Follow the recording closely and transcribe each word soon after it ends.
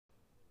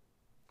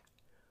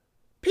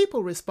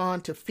People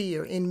respond to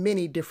fear in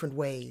many different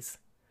ways.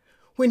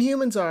 When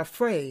humans are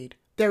afraid,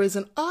 there is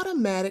an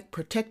automatic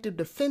protective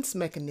defense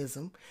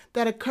mechanism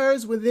that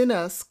occurs within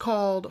us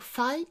called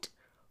fight,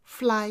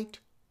 flight,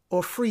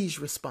 or freeze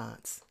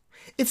response.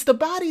 It's the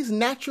body's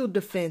natural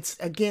defense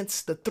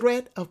against the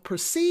threat of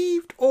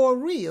perceived or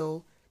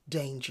real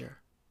danger.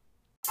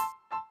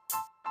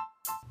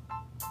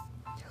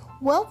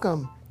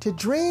 Welcome to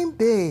Dream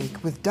Big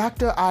with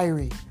Dr.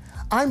 Irie.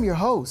 I'm your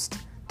host,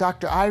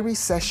 Dr. Irie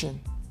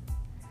Session.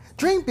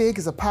 Dream Big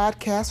is a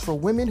podcast for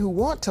women who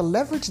want to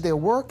leverage their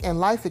work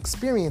and life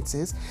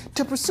experiences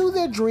to pursue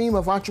their dream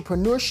of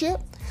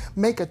entrepreneurship,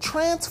 make a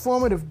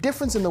transformative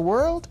difference in the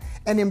world,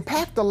 and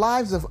impact the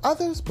lives of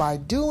others by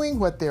doing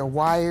what they're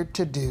wired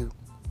to do.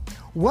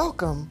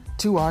 Welcome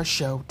to our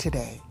show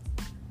today.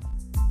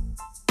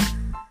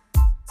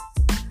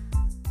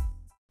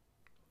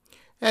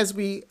 As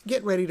we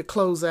get ready to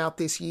close out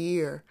this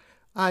year,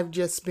 I've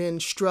just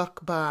been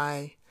struck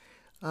by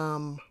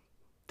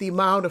the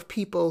amount of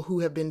people who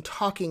have been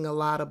talking a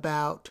lot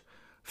about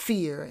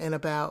fear and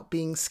about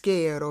being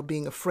scared or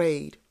being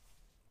afraid.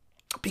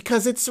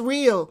 Because it's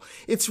real,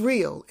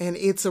 and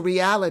it's a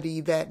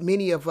reality that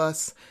many of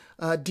us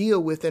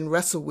deal with and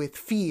wrestle with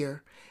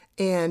fear.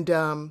 And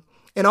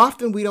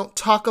often we don't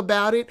talk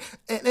about it,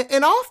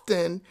 and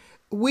often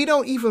we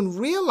don't even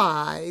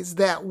realize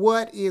that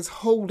what is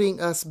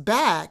holding us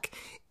back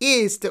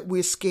is that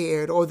we're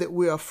scared or that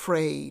we're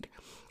afraid.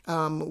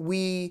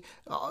 We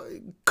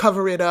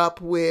cover it up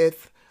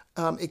with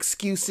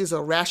excuses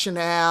or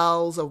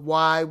rationales of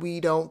why we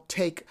don't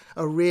take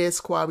a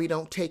risk, why we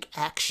don't take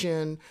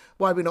action,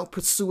 why we don't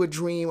pursue a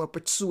dream or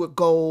pursue a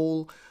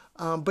goal.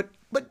 But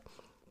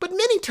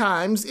many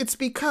times it's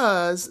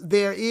because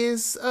there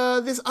is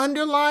this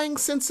underlying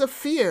sense of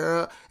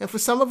fear. And for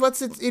some of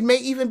us, it may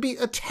even be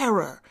a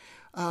terror.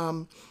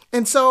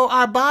 And so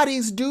our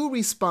bodies do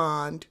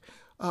respond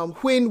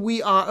when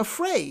we are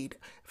afraid,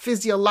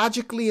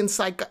 physiologically and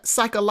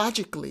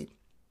psychologically.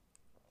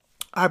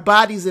 Our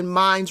bodies and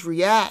minds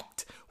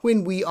react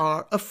when we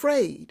are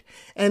afraid.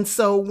 And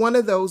so one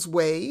of those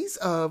ways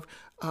of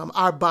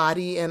our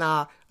body and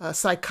our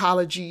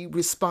psychology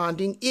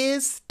responding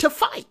is to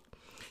fight.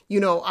 You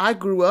know, I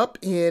grew up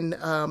in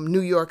New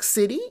York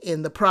City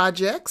in the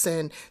projects,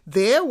 and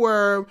there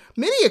were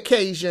many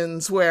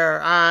occasions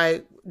where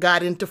I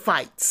got into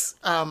fights.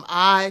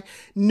 I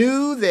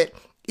knew that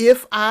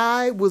if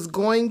I was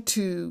going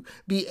to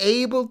be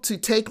able to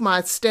take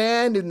my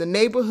stand in the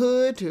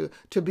neighborhood,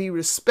 to be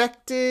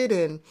respected,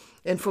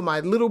 and for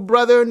my little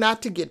brother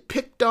not to get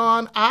picked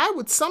on, I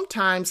would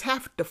sometimes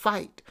have to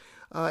fight.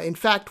 In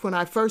fact, when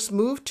I first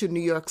moved to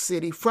New York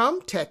City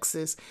from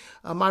Texas,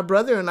 my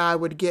brother and I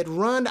would get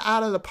run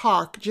out of the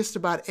park just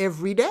about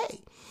every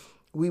day.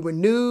 We were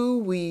new.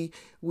 We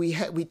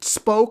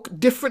spoke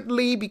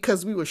differently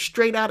because we were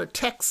straight out of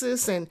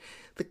Texas, and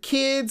the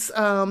kids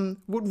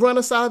would run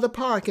us out of the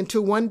park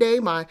until one day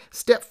my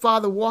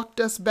stepfather walked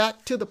us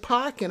back to the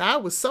park, and I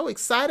was so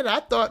excited.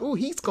 I thought,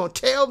 he's going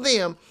to tell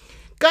them.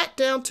 Got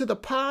down to the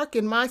park,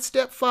 and my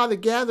stepfather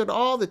gathered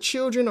all the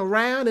children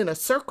around in a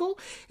circle,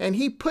 and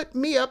he put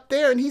me up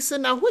there, and he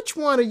said, "Now, which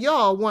one of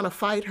y'all want to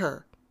fight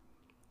her?"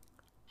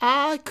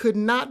 I could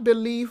not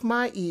believe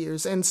my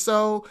ears, and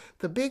so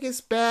the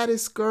biggest,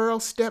 baddest girl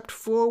stepped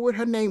forward.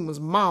 Her name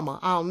was Mama.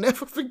 I'll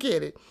never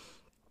forget it.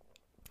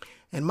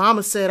 And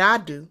Mama said, "I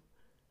do."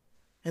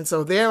 And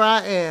so there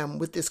I am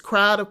with this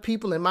crowd of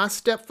people and my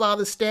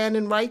stepfather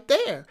standing right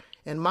there,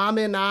 and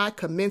Mama and I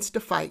commenced a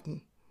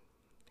fighting.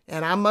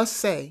 And I must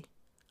say,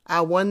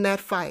 I won that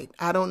fight.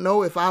 I don't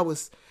know if I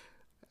was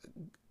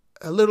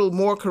a little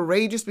more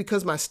courageous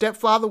because my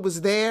stepfather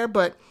was there,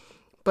 but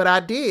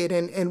I did.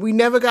 And we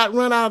never got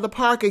run out of the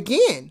park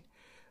again.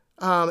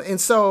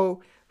 And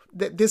so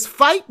this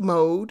fight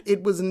mode,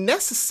 it was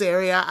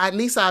necessary. At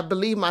least I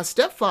believe my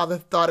stepfather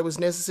thought it was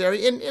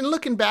necessary. And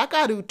looking back,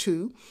 I do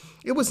too.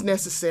 It was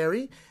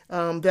necessary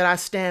that I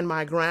stand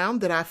my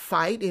ground, that I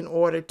fight in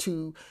order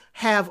to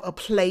have a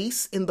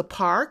place in the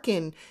park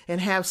and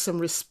have some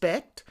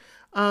respect.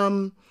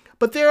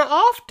 But there are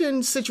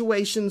often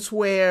situations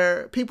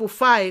where people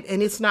fight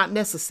and it's not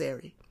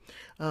necessary.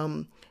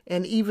 And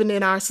even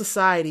in our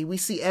society, we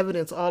see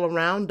evidence all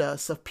around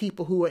us of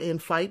people who are in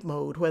fight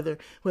mode, whether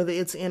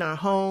it's in our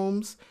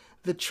homes,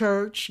 the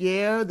church,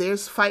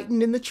 there's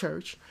fighting in the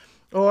church,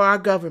 or our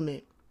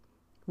government.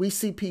 We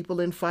see people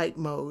in fight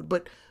mode.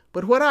 But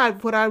what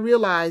I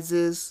realize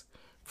is,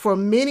 for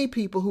many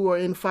people who are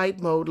in fight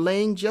mode,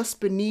 laying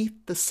just beneath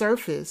the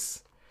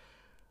surface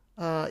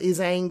is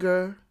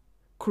anger,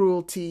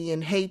 cruelty,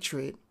 and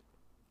hatred.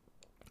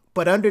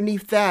 But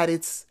underneath that,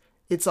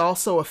 it's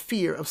also a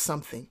fear of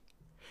something.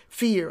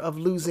 Fear of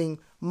losing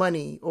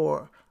money,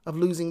 or of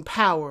losing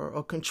power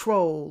or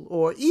control,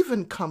 or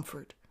even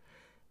comfort.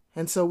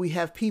 And so we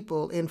have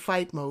people in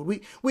fight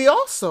mode. We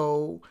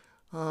also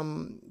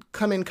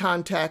come in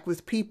contact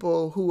with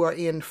people who are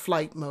in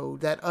flight mode,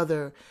 that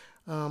other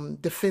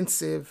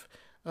defensive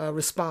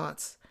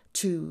response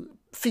to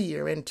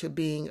fear and to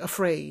being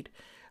afraid.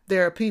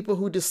 There are people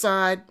who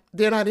decide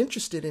they're not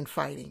interested in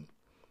fighting.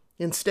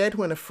 Instead,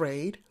 when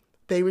afraid,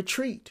 they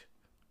retreat.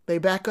 They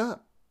back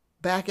up,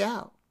 back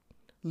out,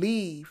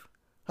 leave,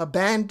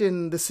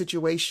 abandon the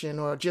situation,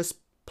 or just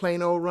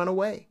plain old run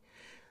away.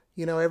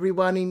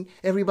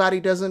 Everybody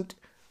doesn't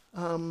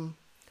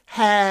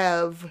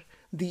have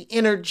the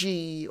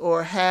energy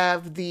or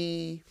have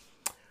the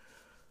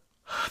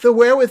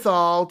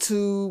wherewithal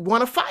to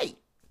want to fight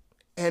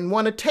and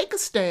want to take a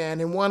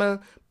stand and want to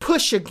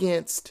push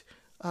against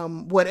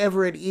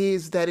whatever it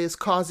is that is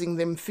causing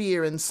them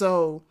fear. And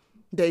so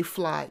they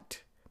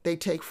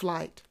take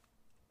flight.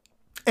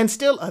 And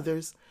still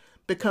others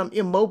become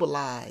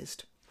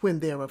immobilized when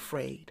they're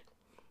afraid.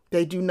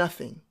 They do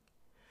nothing.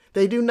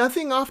 They do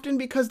nothing often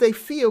because they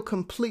feel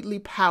completely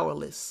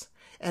powerless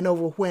and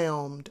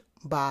overwhelmed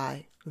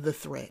by the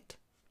threat.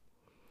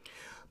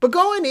 But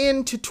going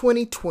into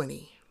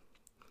 2020,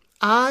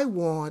 I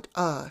want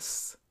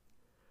us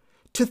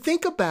to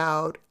think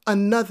about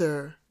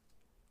another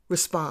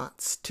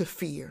response to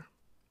fear.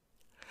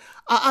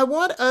 I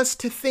want us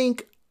to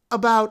think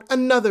about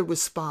another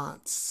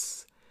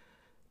response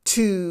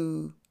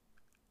to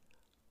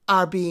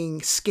our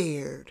being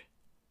scared.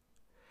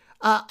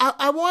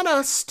 I want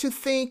us to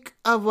think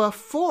of a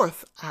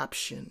fourth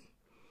option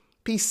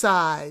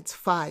besides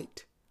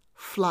fight,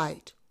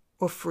 flight,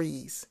 or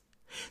freeze.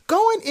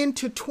 Going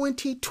into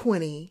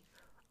 2020,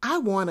 I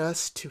want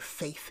us to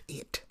faith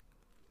it.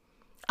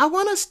 I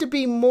want us to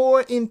be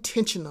more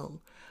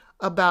intentional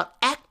about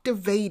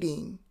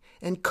activating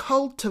and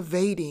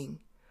cultivating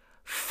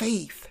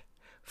faith.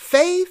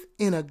 Faith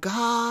in a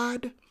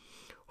God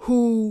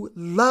who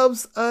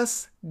loves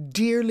us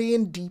dearly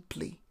and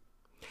deeply.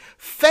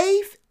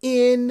 Faith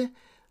in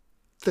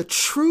the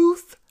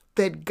truth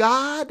that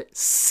God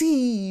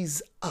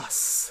sees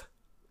us.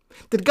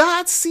 That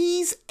God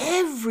sees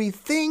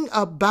everything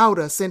about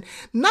us. And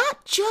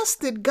not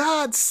just that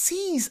God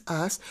sees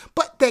us,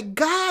 but that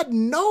God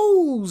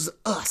knows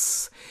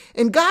us.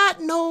 And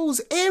God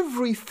knows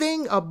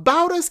everything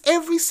about us,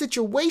 every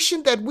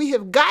situation that we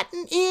have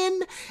gotten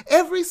in,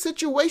 every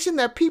situation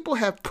that people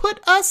have put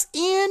us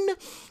in.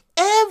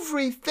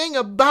 Everything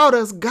about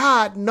us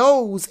God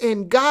knows,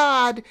 and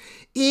God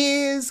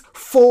is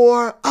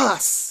for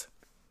us.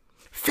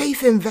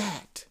 Faith in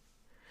that.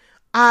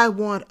 I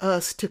want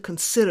us to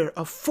consider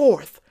a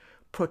fourth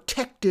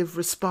protective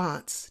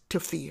response to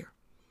fear.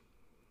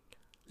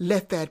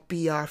 Let that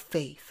be our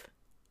faith.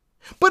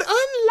 But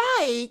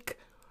unlike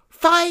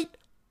fight,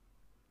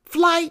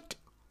 flight,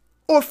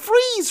 or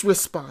freeze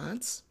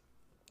response,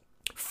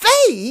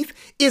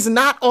 faith is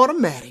not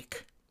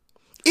automatic.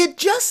 It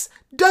just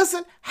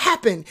doesn't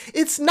happen.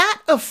 It's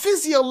not a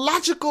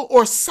physiological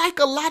or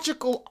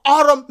psychological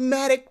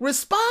automatic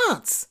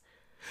response.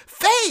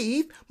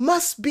 Faith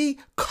must be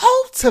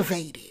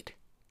cultivated,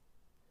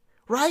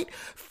 right?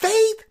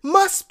 Faith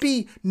must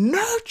be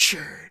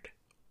nurtured.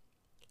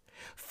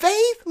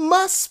 Faith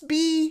must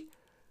be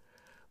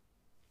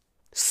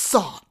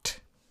sought.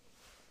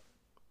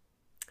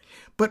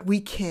 But we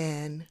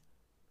can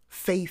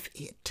faith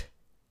it.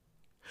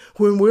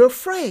 When we're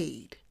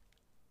afraid,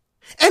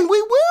 and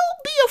we will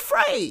be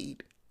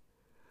afraid.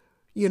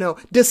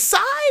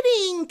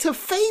 Deciding to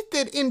faith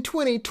it in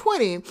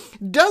 2020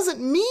 doesn't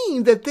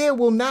mean that there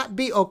will not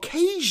be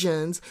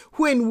occasions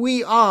when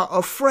we are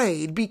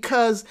afraid,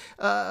 because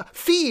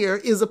fear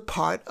is a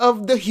part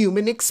of the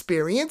human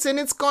experience and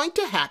it's going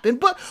to happen.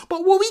 But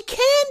what we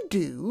can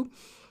do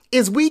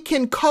is we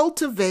can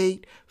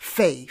cultivate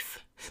faith.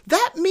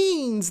 That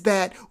means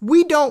that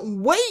we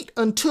don't wait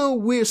until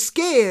we're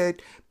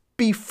scared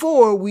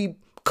before we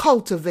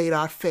cultivate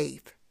our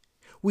faith.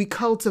 We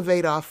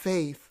cultivate our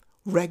faith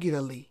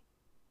regularly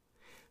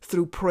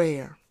through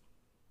prayer,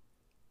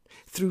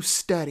 through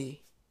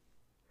study,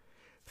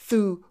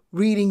 through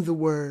reading the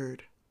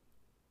Word,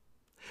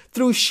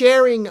 through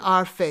sharing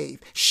our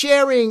faith,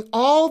 sharing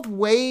all the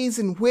ways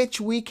in which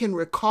we can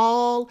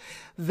recall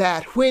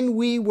that when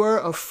we were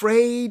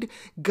afraid,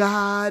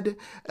 God,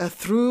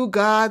 through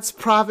God's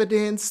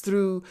providence,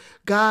 through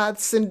God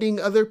sending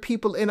other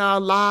people in our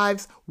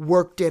lives,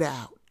 worked it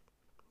out.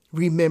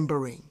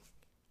 Remembering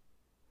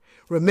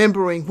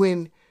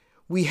when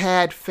we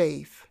had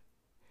faith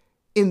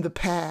in the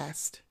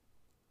past,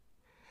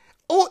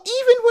 or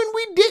even when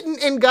we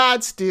didn't and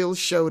God still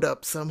showed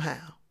up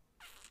somehow.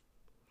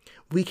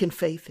 We can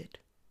faith it.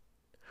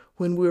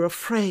 When we're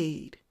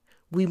afraid,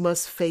 we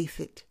must faith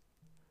it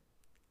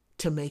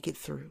to make it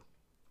through.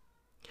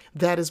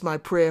 That is my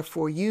prayer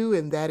for you,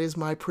 and that is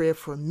my prayer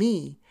for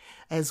me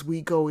as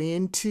we go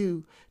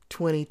into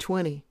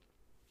 2020.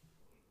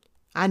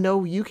 I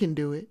know you can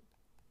do it.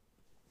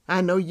 I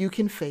know you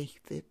can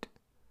faith it,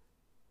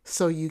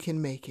 so you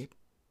can make it.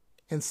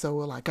 And so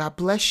will I. God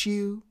bless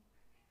you,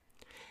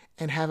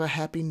 and have a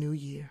happy new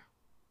year.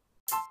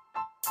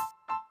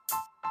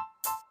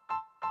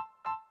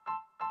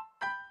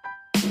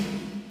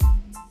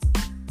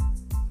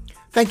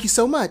 Thank you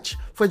so much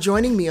for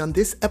joining me on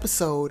this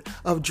episode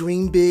of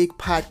Dream Big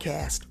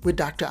Podcast with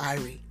Dr.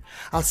 Irie.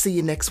 I'll see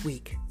you next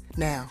week.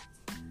 Now,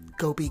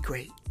 go be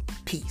great.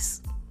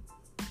 Peace.